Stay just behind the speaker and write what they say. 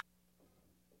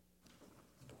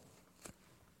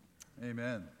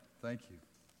Amen. Thank you.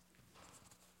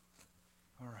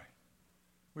 All right.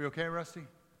 We okay, Rusty?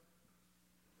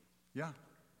 Yeah?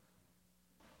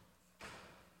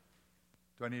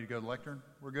 Do I need to go to the lectern?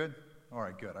 We're good? All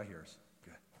right, good. I hear us.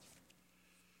 Good.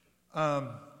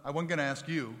 I wasn't going to ask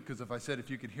you, because if I said if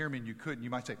you could hear me and you couldn't,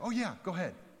 you might say, oh, yeah, go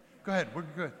ahead. Go ahead. We're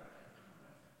good.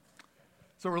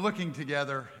 So we're looking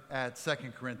together at 2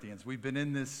 Corinthians. We've been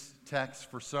in this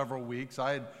text for several weeks.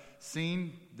 I had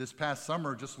seen this past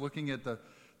summer, just looking at the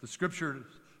scripture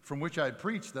from which I had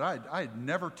preached, that I had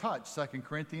never touched 2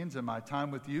 Corinthians in my time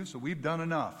with you, so we've done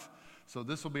enough. So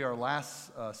this will be our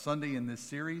last Sunday in this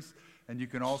series, and you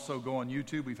can also go on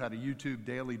YouTube. We've had a YouTube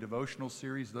daily devotional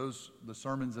series. The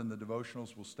sermons and the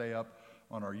devotionals will stay up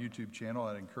on our YouTube channel.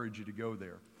 I'd encourage you to go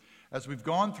there. As we've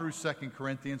gone through 2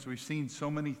 Corinthians, we've seen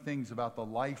so many things about the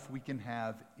life we can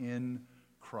have in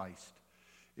Christ.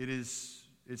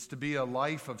 It's to be a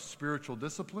life of spiritual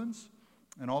disciplines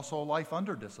and also a life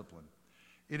under discipline.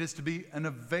 It is to be an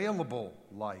available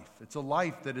life. It's a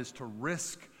life that is to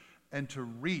risk and to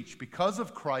reach. Because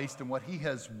of Christ and what he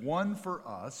has won for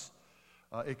us,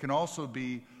 it can also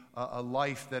be a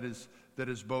life that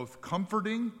is both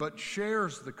comforting but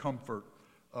shares the comfort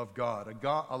of God.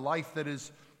 A life that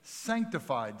is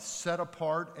sanctified, set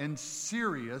apart, and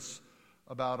serious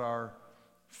about our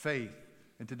faith.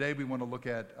 And today we want to look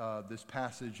at this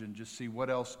passage and just see what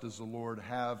else does the Lord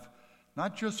have,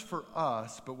 not just for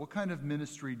us, but what kind of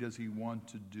ministry does he want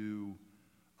to do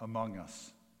among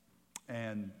us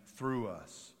and through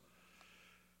us.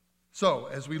 So,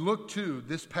 as we look to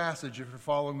this passage, if you're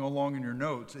following along in your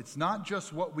notes, it's not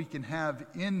just what we can have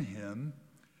in him,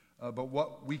 but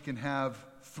what we can have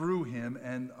through him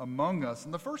and among us.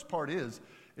 And the first part is,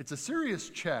 it's a serious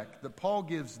check that Paul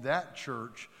gives that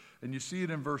church, and you see it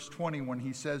in verse 20 when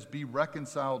he says, be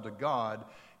reconciled to God.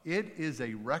 It is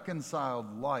a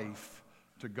reconciled life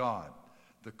to God.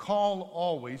 The call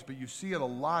always, but you see it a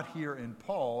lot here in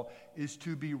Paul, is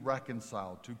to be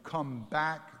reconciled, to come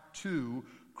back to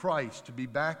Christ, to be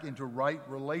back into right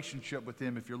relationship with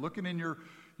him. If you're looking in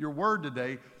your word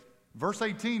today, verse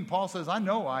 18, Paul says, I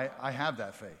know I have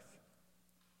that faith.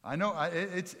 I know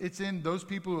it's in those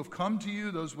people who have come to you,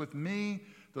 those with me,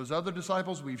 those other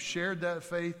disciples, we've shared that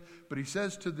faith. But he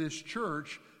says to this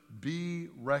church, be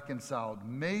reconciled.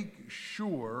 Make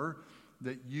sure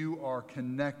that you are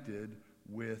connected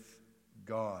with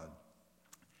God.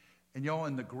 And y'all,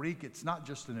 in the Greek, it's not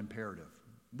just an imperative.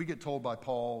 We get told by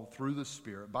Paul through the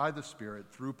Spirit, by the Spirit,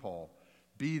 through Paul,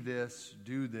 be this,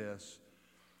 do this.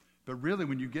 But really,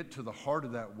 when you get to the heart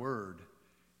of that word,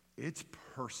 it's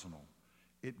personal.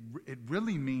 It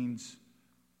really means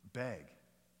beg.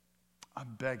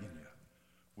 I'm begging you.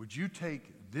 Would you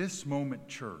take this moment,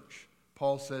 church,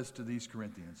 Paul says to these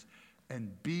Corinthians,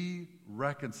 and be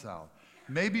reconciled?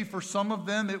 Maybe for some of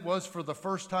them, it was for the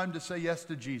first time to say yes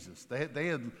to Jesus. They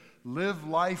had lived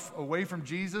life away from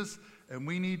Jesus, and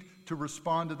we need to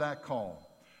respond to that call.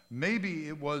 Maybe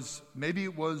it was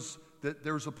that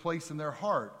there's a place in their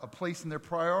heart, a place in their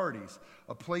priorities,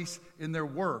 a place in their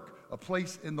work, a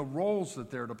place in the roles that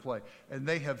they're to play, and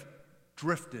they have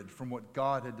drifted from what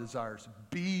God had desires.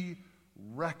 Be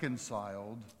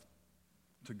reconciled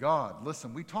to God.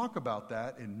 Listen, we talk about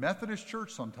that in Methodist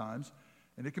church sometimes,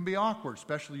 and it can be awkward,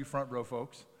 especially you front row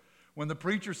folks, when the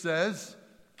preacher says,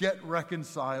 get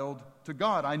reconciled to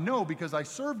God. I know because I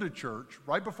served a church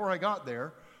right before I got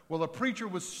there. Well, the preacher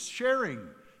was sharing,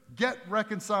 get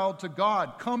reconciled to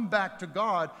God, come back to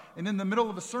God. And in the middle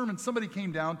of a sermon, somebody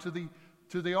came down to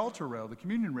the altar rail, the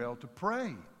communion rail, to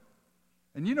pray.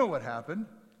 And you know what happened?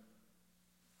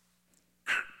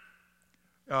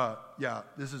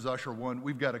 This is Usher 1.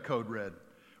 We've got a code red.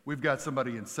 We've got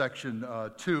somebody in section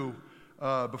 2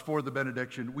 before the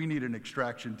benediction. We need an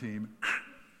extraction team.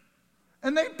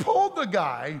 And they pulled the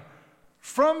guy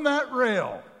from that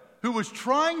rail who was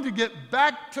trying to get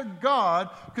back to God,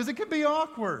 because it can be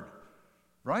awkward,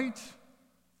 right?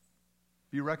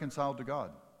 Be reconciled to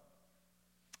God.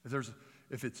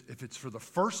 If it's for the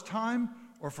first time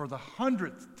or for the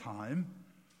 100th time,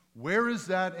 where is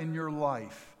that in your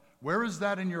life? Where is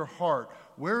that in your heart?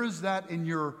 Where is that in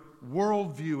your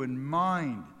worldview and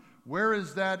mind? Where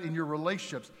is that in your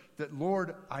relationships? That,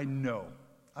 Lord, I know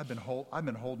I've been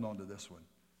holding on to this one,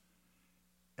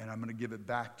 and I'm going to give it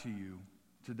back to you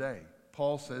today.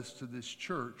 Paul says to this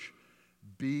church,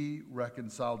 be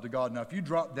reconciled to God. Now, if you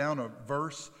drop down a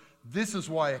verse, this is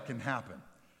why it can happen.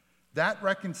 That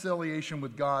reconciliation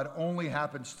with God only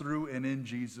happens through and in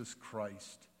Jesus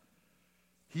Christ.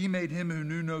 He made him who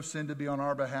knew no sin to be on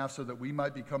our behalf so that we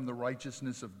might become the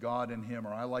righteousness of God in him.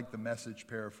 Or I like the Message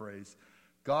paraphrase.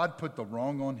 God put the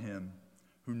wrong on him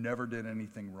who never did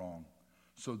anything wrong,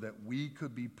 so that we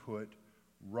could be put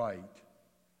right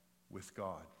with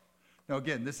God. Now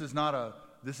again, this is not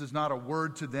a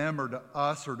word to them or to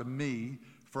us or to me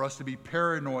for us to be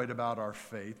paranoid about our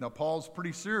faith. Now Paul's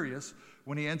pretty serious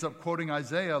when he ends up quoting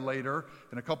Isaiah later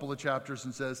in a couple of chapters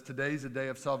and says, today's a day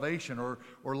of salvation. Or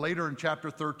later in chapter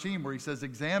 13 where he says,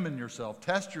 examine yourself,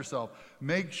 test yourself,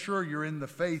 make sure you're in the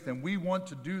faith. And we want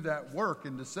to do that work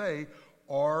and to say,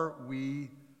 are we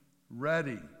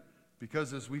ready?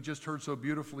 Because as we just heard so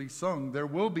beautifully sung, there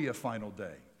will be a final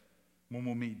day when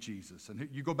we'll meet Jesus. And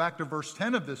you go back to verse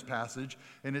 10 of this passage,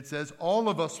 and it says, all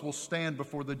of us will stand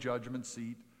before the judgment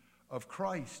seat of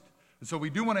Christ. And so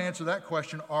we do want to answer that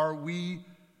question, are we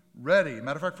ready?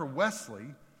 Matter of fact, for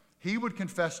Wesley, he would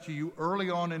confess to you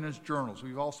early on in his journals.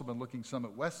 We've also been looking some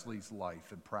at Wesley's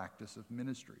life and practice of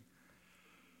ministry.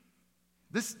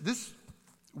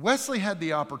 Wesley had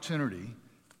the opportunity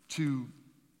to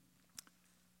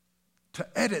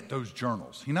edit those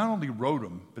journals. He not only wrote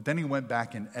them, but then he went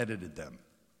back and edited them.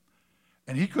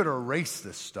 And he could erase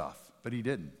this stuff, but he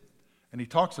didn't. And he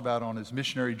talks about on his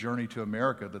missionary journey to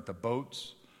America that the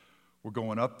boats were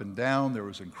going up and down. There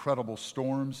was incredible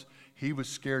storms. He was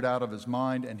scared out of his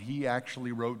mind, and he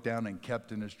actually wrote down and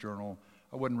kept in his journal,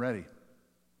 I wasn't ready.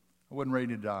 I wasn't ready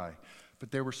to die.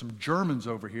 But there were some Germans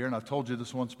over here, and I've told you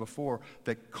this once before,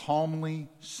 that calmly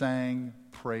sang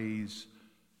praise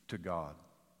to God.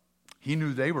 He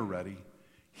knew they were ready.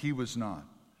 He was not.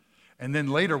 And then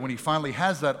later, when he finally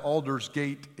has that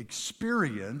Aldersgate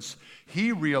experience,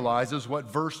 he realizes what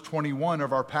verse 21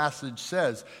 of our passage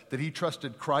says, that he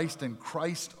trusted Christ and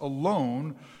Christ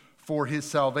alone for his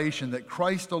salvation, that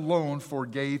Christ alone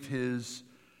forgave his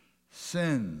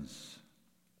sins.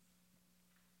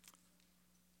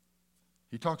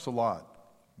 He talks a lot,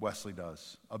 Wesley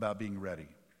does, about being ready.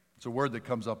 It's a word that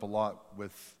comes up a lot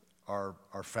with our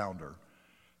founder.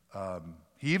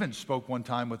 He even spoke one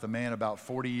time with a man about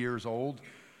 40 years old,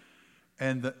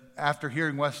 and after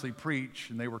hearing Wesley preach,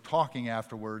 and they were talking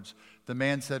afterwards, the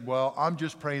man said, well, I'm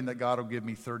just praying that God will give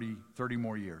me 30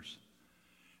 more years.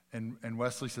 And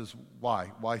Wesley says,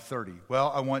 why? Why 30?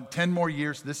 Well, I want 10 more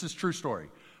years. This is a true story.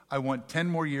 I want 10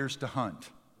 more years to hunt.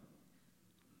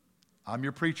 I'm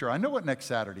your preacher. I know what next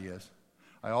Saturday is.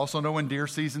 I also know when deer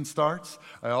season starts.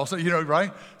 I also,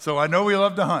 right? So I know we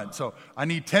love to hunt. So I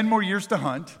need 10 more years to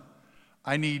hunt.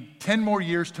 I need 10 more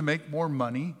years to make more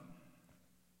money.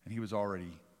 And he was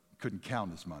already, couldn't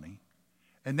count his money.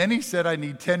 And then he said, I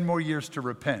need 10 more years to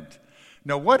repent.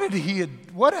 Now, what had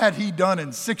he done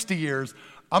in 60 years?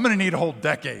 I'm going to need a whole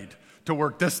decade to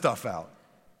work this stuff out.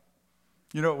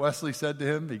 You know what Wesley said to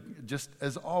him? Just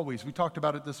as always, we talked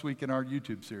about it this week in our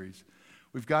YouTube series.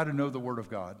 We've got to know the Word of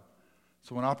God.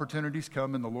 So when opportunities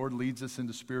come and the Lord leads us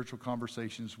into spiritual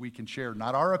conversations, we can share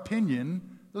not our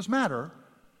opinion, those matter,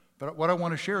 but what I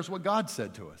want to share is what God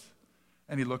said to us.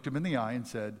 And he looked him in the eye and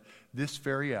said, this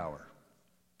very hour,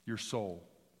 your soul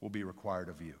will be required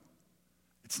of you.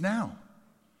 It's now.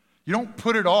 You don't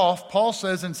put it off. Paul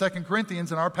says in 2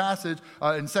 Corinthians, in our passage,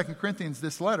 in 2 Corinthians,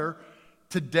 this letter,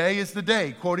 today is the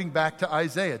day, quoting back to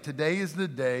Isaiah, today is the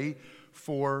day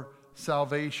for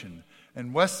salvation.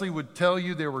 And Wesley would tell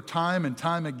you there were time and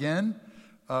time again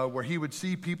where he would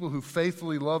see people who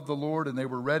faithfully loved the Lord and they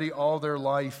were ready all their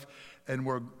life, and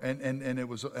it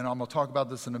was, and I'm going to talk about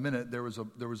this in a minute. There was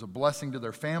a blessing to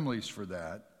their families for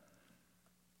that,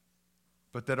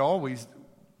 but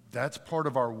that's part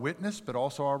of our witness, but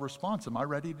also our response. Am I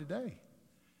ready today?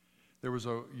 There was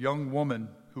a young woman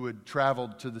who had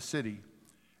traveled to the city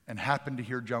and happened to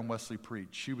hear John Wesley preach.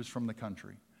 She was from the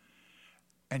country,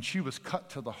 and she was cut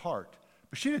to the heart.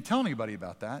 But she didn't tell anybody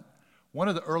about that. One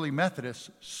of the early Methodists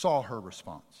saw her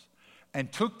response and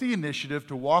took the initiative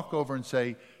to walk over and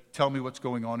say, tell me what's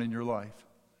going on in your life.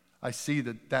 I see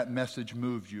that message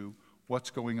moved you. What's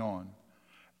going on?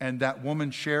 And that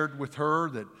woman shared with her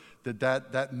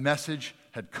that message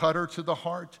had cut her to the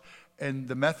heart. And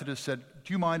the Methodist said,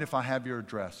 do you mind if I have your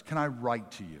address? Can I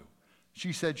write to you?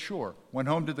 She said, sure. Went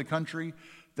home to the country.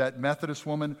 That Methodist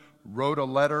woman wrote a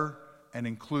letter and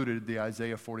included the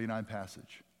Isaiah 49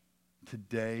 passage.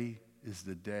 Today is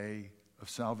the day of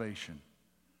salvation.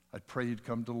 I pray you'd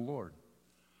come to the Lord.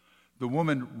 The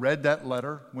woman read that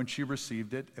letter when she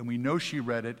received it, and we know she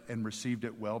read it and received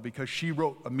it well because she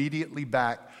wrote immediately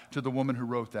back to the woman who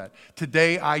wrote that.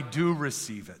 Today I do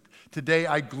receive it. Today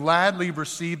I gladly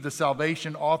receive the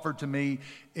salvation offered to me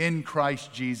in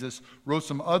Christ Jesus. Wrote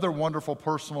some other wonderful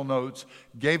personal notes,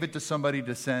 gave it to somebody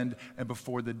to send, and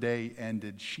before the day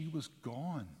ended, she was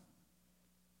gone.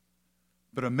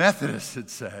 But a Methodist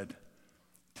had said,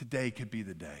 today could be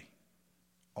the day.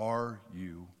 Are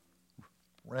you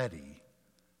ready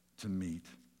to meet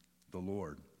the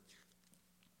Lord?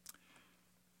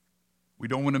 We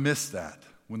don't want to miss that.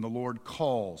 When the Lord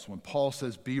calls, when Paul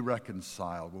says be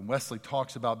reconciled, when Wesley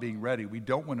talks about being ready, we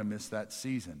don't want to miss that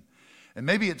season. And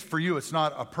maybe it's for you, it's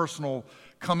not a personal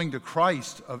coming to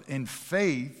Christ in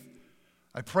faith.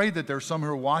 I pray that there's some who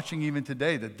are watching even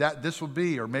today that this will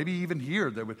be, or maybe even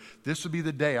here, this would be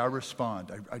the day I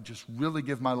respond. I just really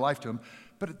give my life to Him.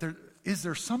 But is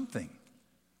there something,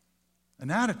 an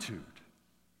attitude,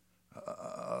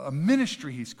 a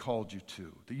ministry He's called you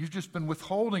to that you've just been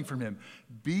withholding from Him?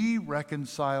 Be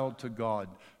reconciled to God.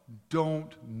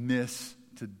 Don't miss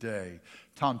today.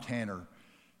 Tom Tanner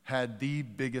had the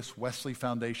biggest Wesley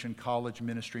Foundation college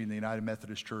ministry in the United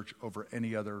Methodist Church over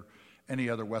any other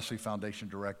Wesley Foundation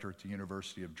director at the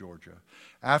University of Georgia.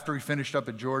 After he finished up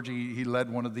at Georgia, he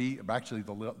led one of the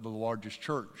largest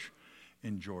church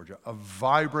in Georgia, a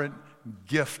vibrant,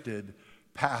 gifted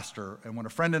pastor. And when a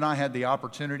friend and I had the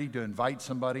opportunity to invite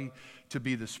somebody to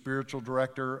be the spiritual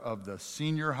director of the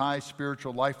senior high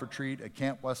spiritual life retreat at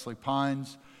Camp Wesley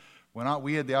Pines, when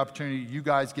we had the opportunity, you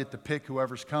guys get to pick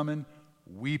whoever's coming,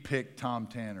 we picked Tom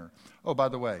Tanner. Oh, by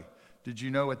the way, did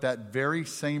you know at that very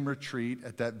same retreat,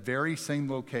 at that very same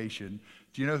location,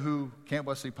 do you know who Camp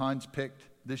Wesley Pines picked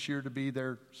this year to be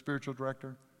their spiritual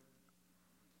director?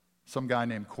 Some guy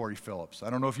named Corey Phillips. I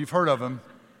don't know if you've heard of him.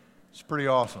 It's pretty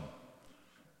awesome.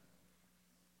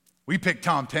 We picked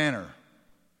Tom Tanner.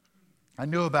 I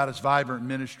knew about his vibrant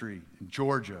ministry in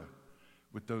Georgia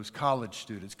with those college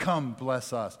students. Come,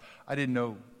 bless us. I didn't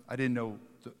know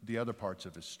the other parts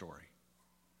of his story.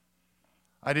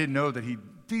 I didn't know that he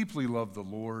deeply loved the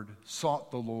Lord, sought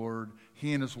the Lord.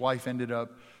 He and his wife ended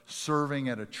up serving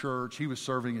at a church. He was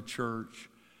serving at church.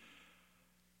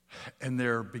 And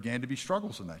there began to be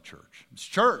struggles in that church. It's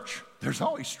church. There's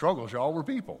always struggles. Y'all were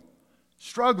people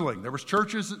struggling. There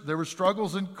were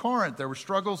struggles in Corinth. There were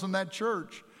struggles in that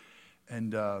church.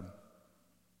 And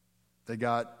they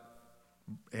got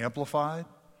amplified.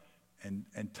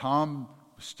 And Tom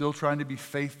was still trying to be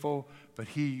faithful, but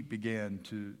he began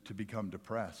to become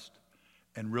depressed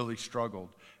and really struggled.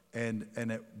 And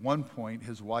at one point,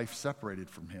 his wife separated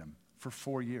from him for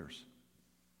 4 years.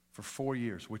 For 4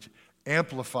 years, which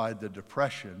amplified the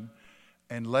depression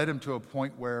and led him to a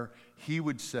point where he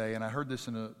would say, and I heard this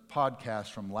in a podcast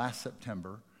from last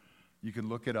September, you can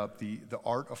look it up, The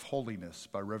Art of Holiness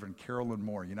by Reverend Carolyn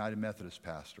Moore, United Methodist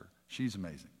pastor. She's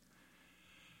amazing.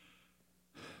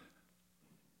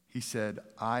 He said,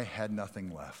 I had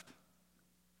nothing left.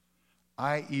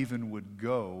 I even would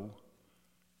go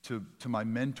to my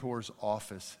mentor's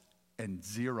office and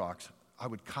Xerox. I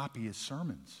would copy his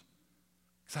sermons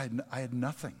because I had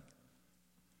nothing.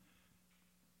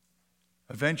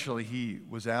 Eventually, he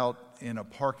was out in a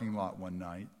parking lot one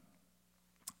night,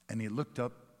 and he looked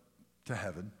up to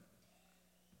heaven,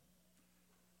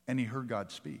 and he heard God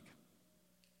speak.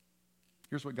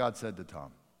 Here's what God said to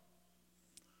Tom.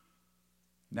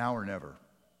 Now or never.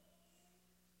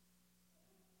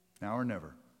 Now or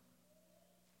never.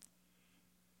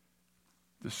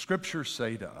 The scriptures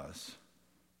say to us,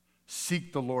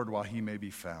 seek the Lord while he may be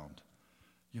found.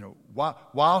 You know,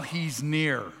 while he's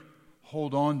near,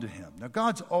 hold on to him. Now,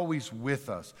 God's always with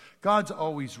us. God's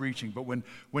always reaching. But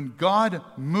when God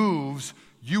moves,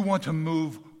 you want to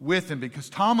move with him. Because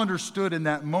Tom understood in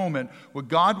that moment what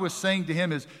God was saying to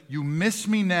him is, you miss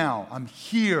me now. I'm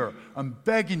here. I'm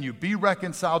begging you. Be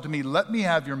reconciled to me. Let me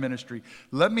have your ministry.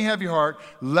 Let me have your heart.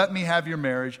 Let me have your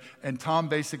marriage. And Tom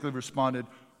basically responded,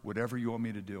 whatever you want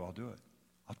me to do, I'll do it.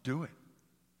 I'll do it.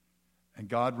 And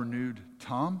God renewed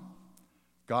Tom.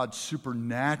 God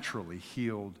supernaturally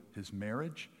healed his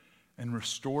marriage and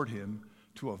restored him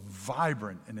to a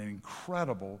vibrant and an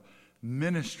incredible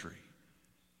ministry.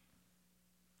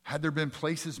 Had there been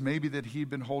places maybe that he'd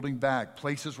been holding back,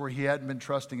 places where he hadn't been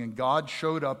trusting, and God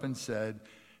showed up and said,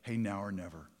 hey, now or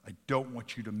never. I don't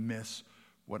want you to miss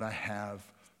what I have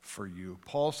for you.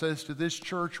 Paul says to this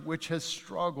church which has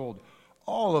struggled,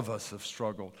 all of us have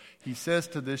struggled. He says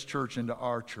to this church and to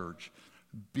our church,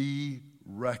 be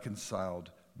reconciled.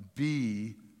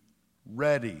 Be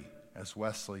ready, as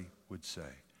Wesley would say.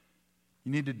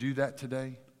 You need to do that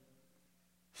today.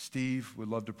 Steve would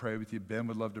love to pray with you. Ben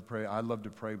would love to pray. I'd love to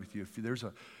pray with you. If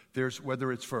there's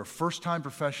whether it's for a first-time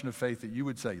profession of faith that you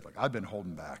would say, like, I've been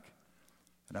holding back,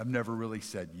 and I've never really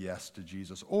said yes to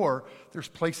Jesus. Or there's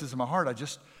places in my heart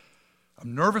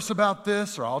I'm nervous about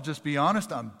this, or I'll just be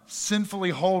honest, I'm sinfully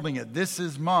holding it. This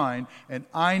is mine, and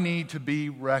I need to be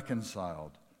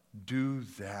reconciled. Do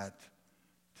that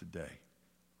today.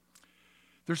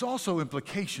 There's also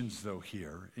implications, though,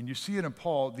 here, and you see it in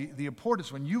Paul. The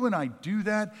importance, when you and I do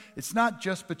that, it's not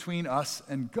just between us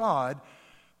and God,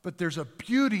 but there's a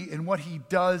beauty in what he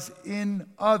does in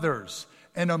others.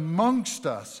 and amongst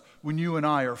us when you and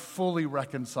I are fully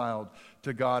reconciled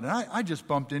to God. And I just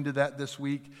bumped into that this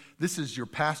week. This is your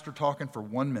pastor talking for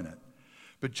 1 minute.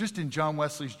 But just in John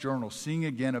Wesley's journal, seeing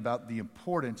again about the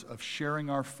importance of sharing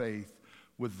our faith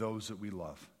with those that we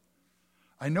love.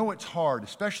 I know it's hard,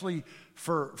 especially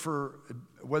for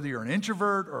whether you're an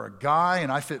introvert or a guy,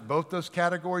 and I fit both those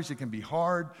categories. It can be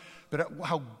hard. But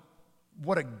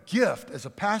what a gift as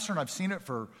a pastor, and I've seen it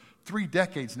for 3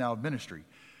 decades now of ministry.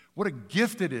 What a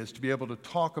gift it is to be able to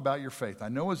talk about your faith. I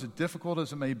know as difficult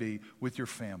as it may be with your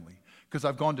family, because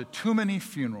I've gone to too many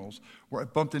funerals where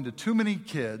I've bumped into too many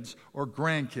kids or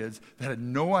grandkids that had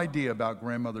no idea about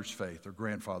grandmother's faith or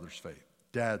grandfather's faith,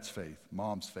 dad's faith,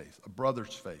 mom's faith, a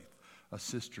brother's faith, a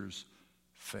sister's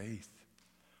faith.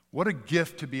 What a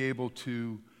gift to be able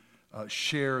to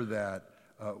share that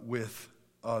with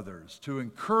others, to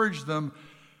encourage them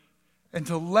and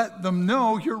to let them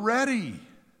know you're ready.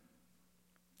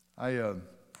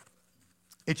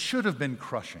 It should have been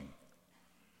crushing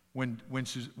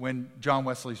when John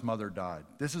Wesley's mother died.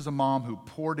 This is a mom who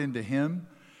poured into him.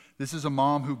 This is a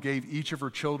mom who gave each of her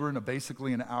children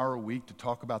basically an hour a week to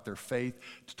talk about their faith,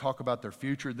 to talk about their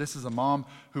future. This is a mom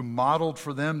who modeled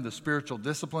for them the spiritual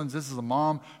disciplines. This is a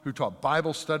mom who taught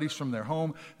Bible studies from their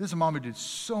home. This is a mom who did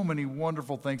so many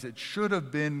wonderful things. It should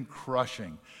have been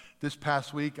crushing. This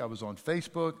past week, I was on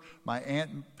Facebook. My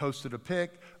aunt posted a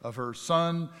pic of her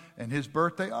son and his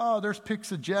birthday. Oh, there's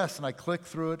pics of Jess. And I clicked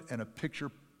through it, and a picture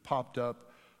popped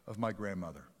up of my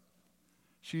grandmother.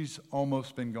 She's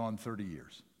almost been gone 30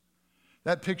 years.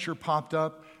 That picture popped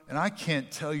up, and I can't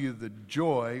tell you the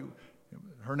joy.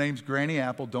 Her name's Granny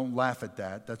Apple. Don't laugh at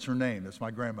that. That's her name. That's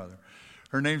my grandmother.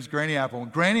 Her name's Granny Apple. When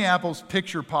Granny Apple's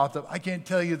picture popped up, I can't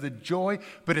tell you the joy,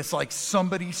 but it's like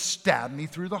somebody stabbed me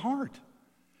through the heart.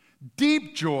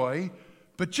 Deep joy,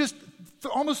 but just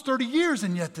almost 30 years,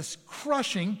 and yet this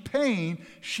crushing pain,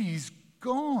 she's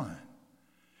gone.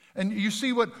 And you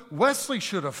see what Wesley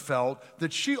should have felt,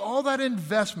 that all that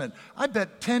investment, I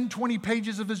bet 10, 20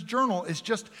 pages of his journal is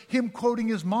just him quoting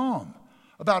his mom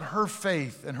about her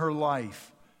faith and her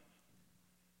life.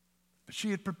 But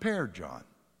she had prepared John.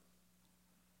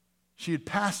 She had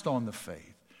passed on the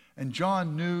faith. And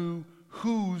John knew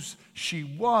whose she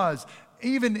was,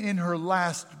 even in her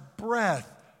last breath.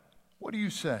 What do you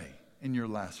say in your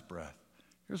last breath?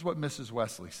 Here's what Mrs.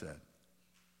 Wesley said.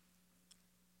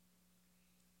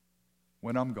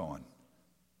 When I'm gone,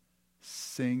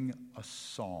 sing a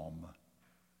psalm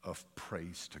of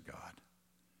praise to God.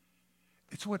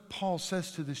 It's what Paul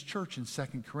says to this church in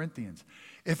 2 Corinthians.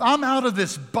 If I'm out of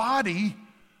this body,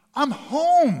 I'm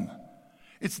home.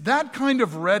 It's that kind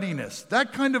of readiness,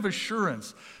 that kind of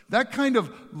assurance, that kind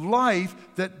of life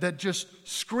that just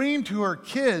screamed to our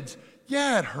kids,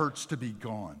 yeah, it hurts to be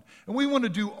gone. And we want to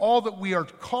do all that we are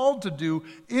called to do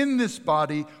in this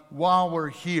body while we're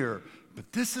here.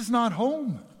 But this is not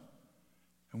home.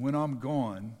 And when I'm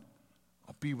gone,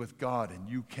 I'll be with God and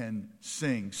you can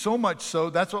sing. So much so,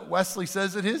 that's what Wesley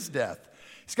says at his death.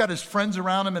 He's got his friends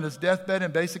around him in his deathbed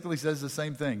and basically says the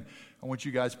same thing. I want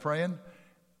you guys praying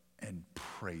and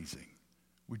praising.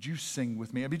 Would you sing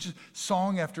with me? I mean, just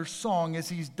song after song as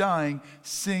he's dying,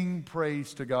 sing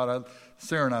praise to God.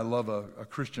 Sarah and I love a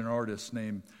Christian artist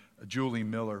named Julie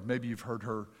Miller. Maybe you've heard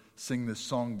her sing this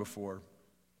song before.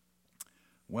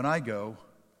 When I go,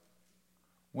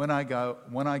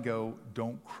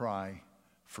 don't cry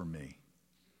for me.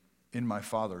 In my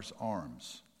Father's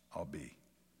arms I'll be.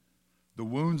 The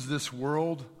wounds this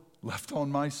world left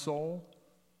on my soul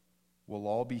will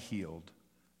all be healed,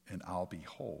 and I'll be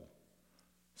whole.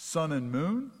 Sun and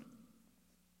moon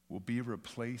will be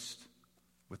replaced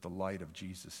with the light of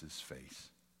Jesus' face.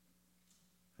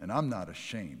 And I'm not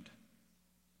ashamed,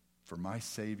 for my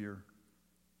Savior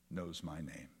knows my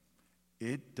name.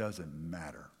 It doesn't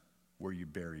matter where you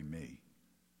bury me.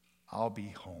 I'll be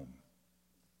home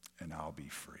and I'll be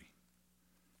free.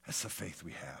 That's the faith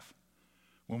we have.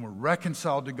 When we're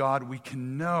reconciled to God, we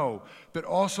can know, but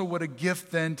also what a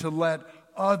gift then to let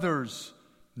others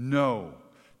know.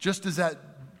 Just as that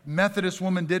Methodist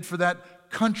woman did for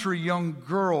that country young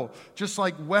girl, just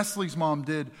like Wesley's mom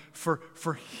did for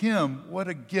him, what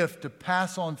a gift to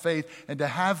pass on faith and to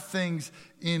have things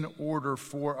in order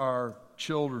for our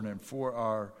children and for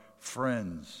our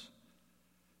friends.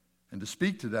 And to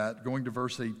speak to that, going to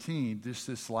verse 18,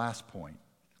 this last point.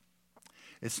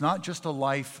 It's not just a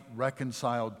life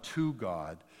reconciled to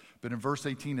God, but in verse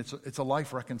 18, it's a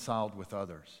life reconciled with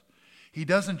others. He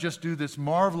doesn't just do this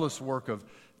marvelous work of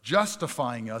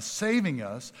justifying us, saving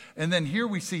us, and then here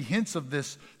we see hints of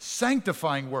this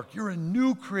sanctifying work. You're a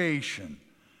new creation.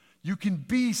 You can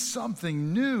be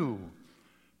something new.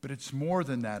 But it's more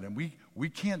than that, and we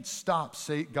can't stop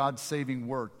God's saving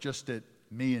work just at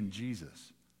me and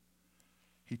Jesus.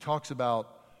 He talks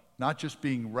about not just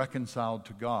being reconciled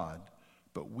to God,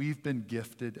 but we've been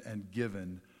gifted and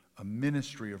given a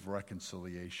ministry of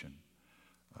reconciliation.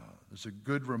 There's a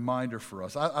good reminder for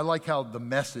us. I like how the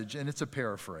Message, and it's a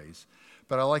paraphrase,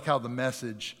 but I like how the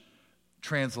Message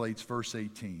translates verse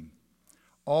 18.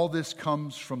 All this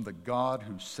comes from the God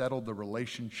who settled the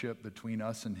relationship between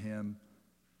us and him,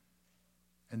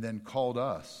 and then called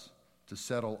us to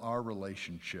settle our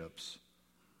relationships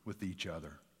with each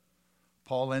other.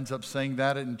 Paul ends up saying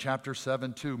that in chapter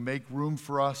 7 too. Make room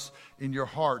for us in your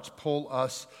hearts. Pull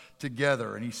us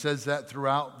together. And he says that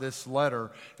throughout this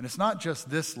letter. And it's not just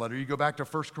this letter. You go back to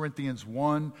 1 Corinthians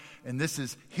 1, and this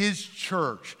is his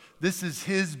church. This is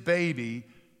his baby.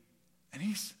 And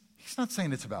he's not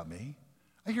saying it's about me.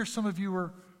 I hear some of you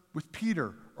are with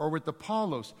Peter or with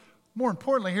Apollos. More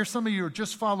importantly, I hear some of you are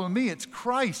just following me. It's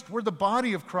Christ. We're the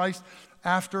body of Christ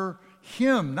after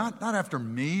him, not after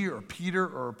me or Peter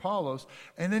or Apollos.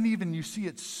 And then even you see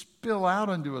it spill out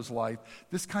into his life,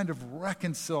 this kind of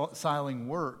reconciling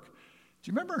work.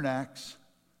 Do you remember in Acts,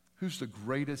 who's the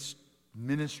greatest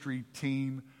ministry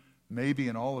team maybe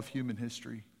in all of human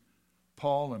history?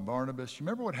 Paul and Barnabas. You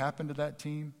remember what happened to that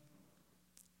team?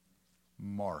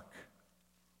 Mark.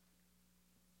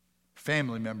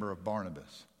 Family member of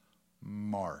Barnabas.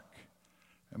 Mark.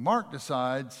 And Mark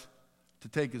decides to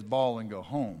take his ball and go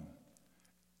home.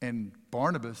 And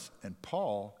Barnabas and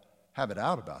Paul have it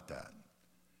out about that.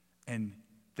 And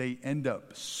they end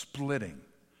up splitting.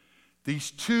 These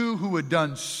two who had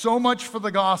done so much for the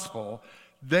gospel,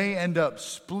 they end up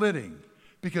splitting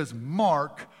because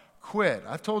Mark quit.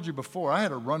 I've told you before, I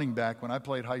had a running back when I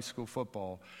played high school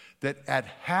football that at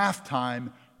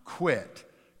halftime quit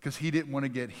because he didn't want to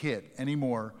get hit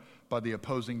anymore by the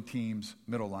opposing team's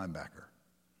middle linebacker.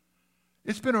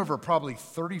 It's been over probably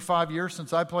 35 years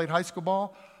since I played high school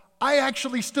ball. I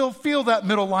actually still feel that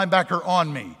middle linebacker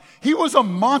on me. He was a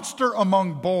monster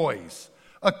among boys,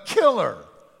 a killer.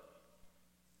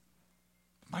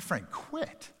 My friend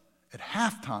quit at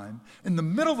halftime in the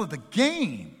middle of the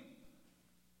game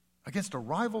against a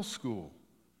rival school.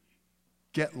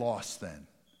 Get lost then.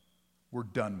 We're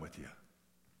done with you.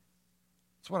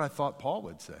 That's what I thought Paul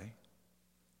would say.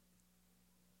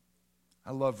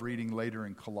 I love reading later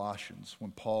in Colossians when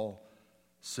Paul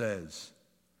says,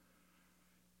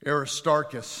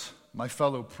 Aristarchus, my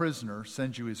fellow prisoner,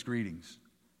 sends you his greetings.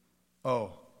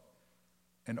 Oh,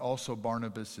 and also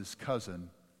Barnabas, his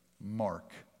cousin,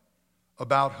 Mark,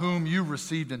 about whom you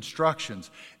received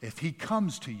instructions. If he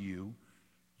comes to you,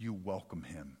 you welcome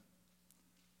him.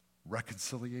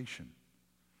 Reconciliation.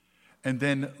 And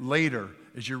then later,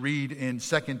 as you read in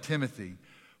 2 Timothy,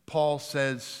 Paul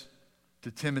says to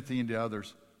Timothy and to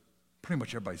others, pretty much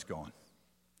everybody's gone.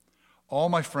 All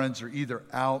my friends are either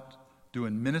out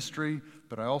doing ministry,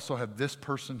 but I also have this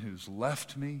person who's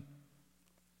left me.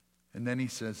 And then he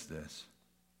says this,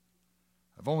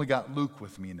 I've only got Luke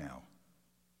with me now.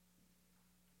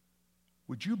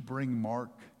 Would you bring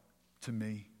Mark to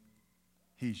me?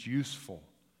 He's useful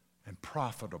and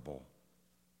profitable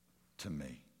to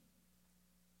me.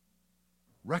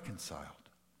 Reconciled.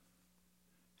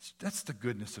 That's the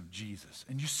goodness of Jesus.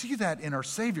 And you see that in our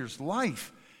Savior's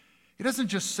life. He doesn't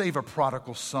just save a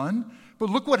prodigal son, but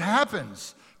look what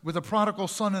happens with a prodigal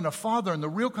son and a father and the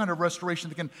real kind of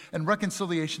restoration and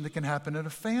reconciliation that can happen in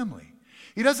a family.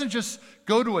 He doesn't just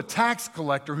go to a tax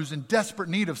collector who's in desperate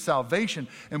need of salvation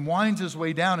and winds his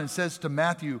way down and says to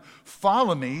Matthew,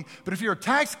 follow me. But if you're a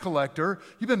tax collector,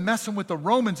 you've been messing with the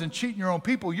Romans and cheating your own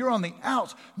people, you're on the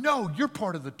outs. No, you're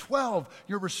part of the 12.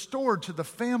 You're restored to the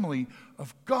family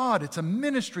of God. It's a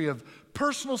ministry of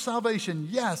personal salvation,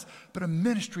 yes, but a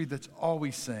ministry that's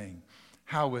always saying,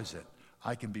 how is it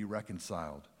I can be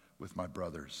reconciled with my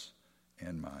brothers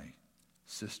and my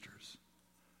sisters?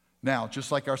 Now,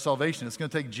 just like our salvation, it's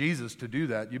going to take Jesus to do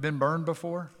that. You've been burned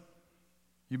before?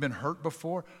 You've been hurt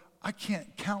before? I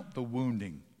can't count the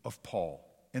wounding of Paul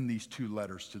in these two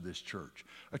letters to this church.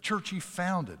 A church he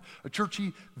founded, a church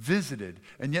he visited,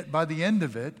 and yet by the end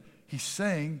of it, he's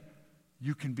saying,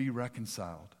 you can be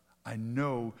reconciled. I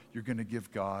know you're going to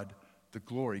give God the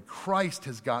glory. Christ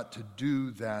has got to do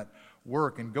that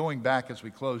work. And going back as we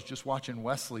close, just watching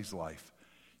Wesley's life,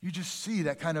 you just see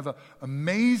that kind of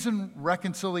amazing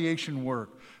reconciliation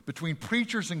work between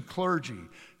preachers and clergy.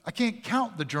 I can't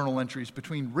count the journal entries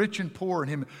between rich and poor and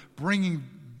him bringing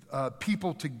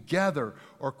people together,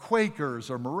 or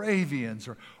Quakers or Moravians,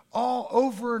 or all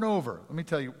over and over. Let me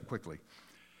tell you quickly.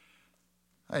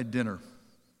 I had dinner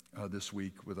this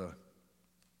week with I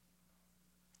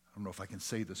don't don't know if I can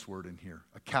say this word in here,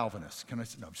 a Calvinist. Can I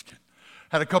say? No, I'm just kidding.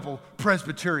 Had a couple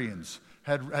Presbyterians,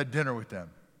 had dinner with them.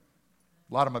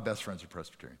 A lot of my best friends are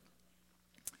Presbyterian.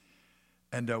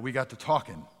 And we got to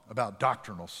talking about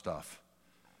doctrinal stuff.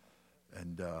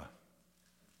 And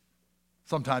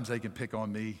sometimes they can pick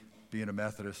on me, being a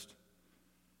Methodist.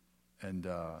 And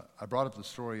I brought up the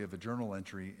story of a journal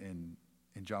entry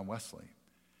in John Wesley.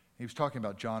 He was talking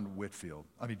about George Whitefield.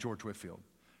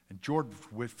 And George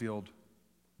Whitefield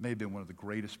may have been one of the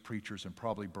greatest preachers and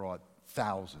probably brought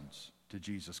thousands to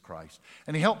Jesus Christ.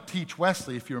 And he helped teach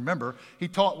Wesley, if you remember. He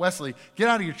taught Wesley, get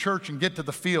out of your church and get to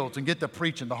the fields and get to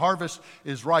preaching. The harvest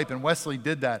is ripe. And Wesley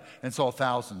did that and saw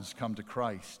thousands come to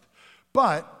Christ.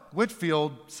 But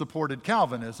Whitefield supported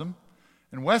Calvinism,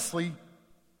 and Wesley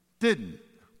didn't.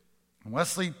 And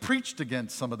Wesley preached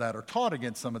against some of that or taught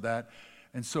against some of that.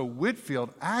 And so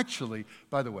Whitefield actually,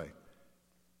 by the way,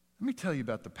 let me tell you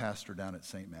about the pastor down at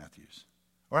St. Matthew's.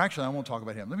 Or actually, I won't talk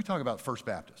about him. Let me talk about First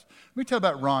Baptist. Let me tell you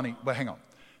about Ronnie. But hang on.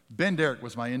 Ben Derrick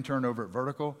was my intern over at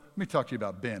Vertical. Let me talk to you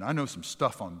about Ben. I know some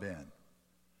stuff on Ben.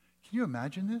 Can you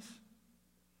imagine this?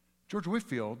 George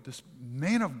Whitefield, this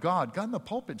man of God, got in the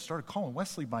pulpit and started calling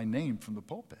Wesley by name from the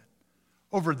pulpit.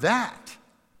 Over that,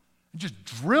 and just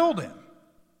drilled him.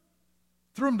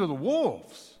 Threw him to the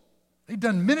wolves. They'd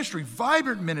done ministry,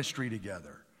 vibrant ministry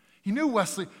together. He knew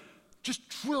Wesley, just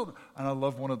drilled. And I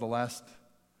love one of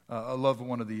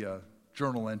the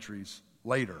journal entries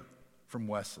later from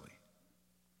Wesley.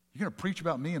 You're going to preach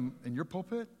about me in your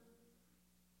pulpit?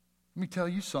 Let me tell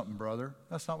you something, brother.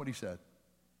 That's not what he said.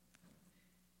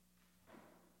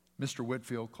 Mr.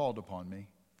 Whitefield called upon me.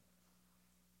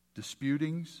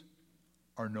 Disputings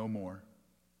are no more.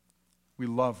 We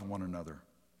love one another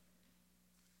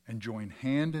and join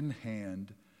hand in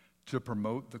hand to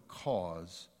promote the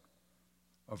cause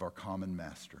of our common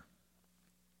master.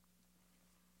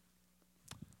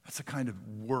 That's the kind of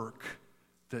work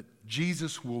that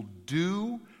Jesus will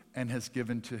do and has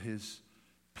given to his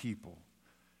people.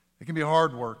 It can be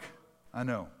hard work, I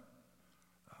know.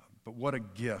 But what a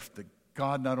gift that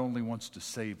God not only wants to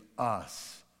save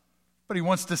us, but he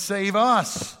wants to save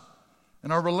us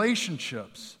and our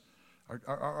relationships,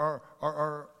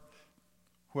 our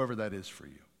whoever that is for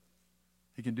you.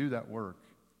 He can do that work.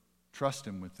 Trust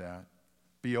him with that.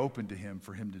 Be open to him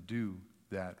for him to do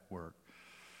that work.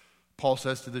 Paul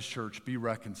says to this church, be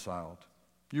reconciled.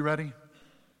 You ready?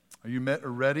 Are you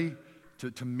ready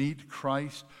to meet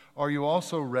Christ? Are you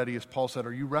also ready, as Paul said,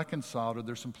 are you reconciled? Are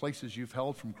there some places you've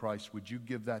held from Christ? Would you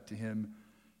give that to him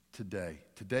today?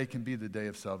 Today can be the day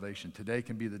of salvation. Today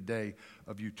can be the day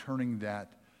of you turning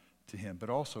that to him. But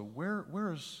also, where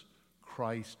is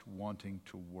Christ wanting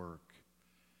to work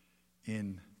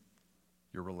in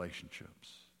your relationships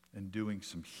and doing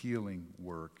some healing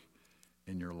work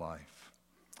in your life?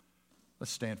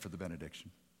 Let's stand for the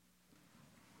benediction.